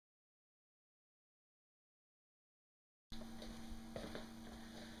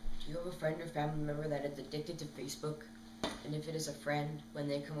have a friend or family member that is addicted to Facebook? And if it is a friend, when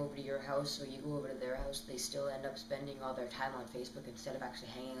they come over to your house or you go over to their house, they still end up spending all their time on Facebook instead of actually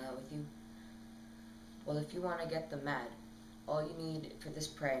hanging out with you? Well, if you want to get them mad, all you need for this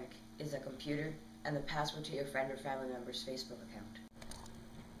prank is a computer and the password to your friend or family member's Facebook account.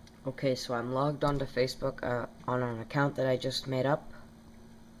 Okay, so I'm logged onto Facebook on an account that I just made up.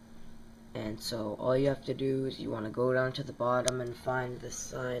 And so all you have to do is you want to go down to the bottom and find this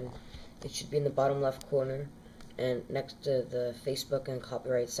sign. It should be in the bottom left corner and next to the Facebook and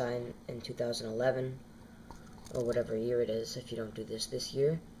copyright sign in 2011 or whatever year it is if you don't do this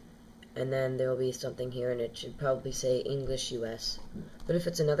year. And then there will be something here and it should probably say English US. But if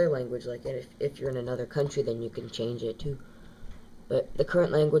it's another language, like if you're in another country, then you can change it too. But the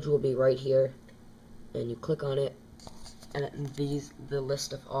current language will be right here, and you click on it, and the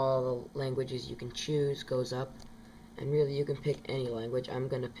list of all the languages you can choose goes up, and really you can pick any language. I'm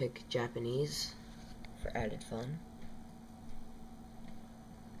gonna pick Japanese for added fun.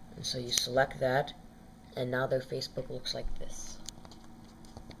 And so you select that, and now their Facebook looks like this.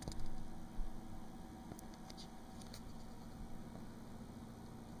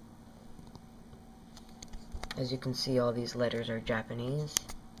 As you can see, all these letters are Japanese.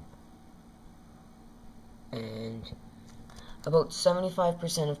 And about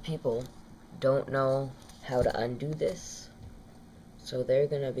 75% of people don't know how to undo this. So they're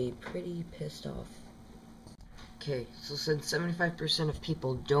gonna be pretty pissed off. Okay, so since 75% of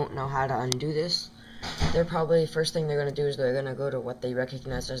people don't know how to undo this, they're probably, first thing they're gonna do is they're gonna go to what they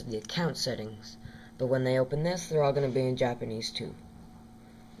recognize as the account settings. But when they open this, they're all gonna be in Japanese too.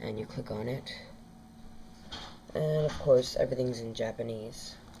 And you click on it. And of course, everything's in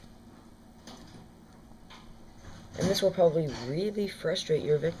Japanese. And this will probably really frustrate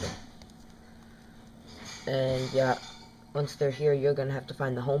your victim. And yeah, once they're here, you're gonna have to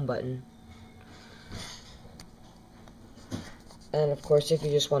find the home button. And of course, if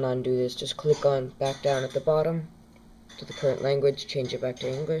you just want to undo this, just click on back down at the bottom to the current language, change it back to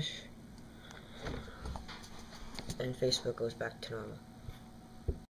English, and Facebook goes back to normal.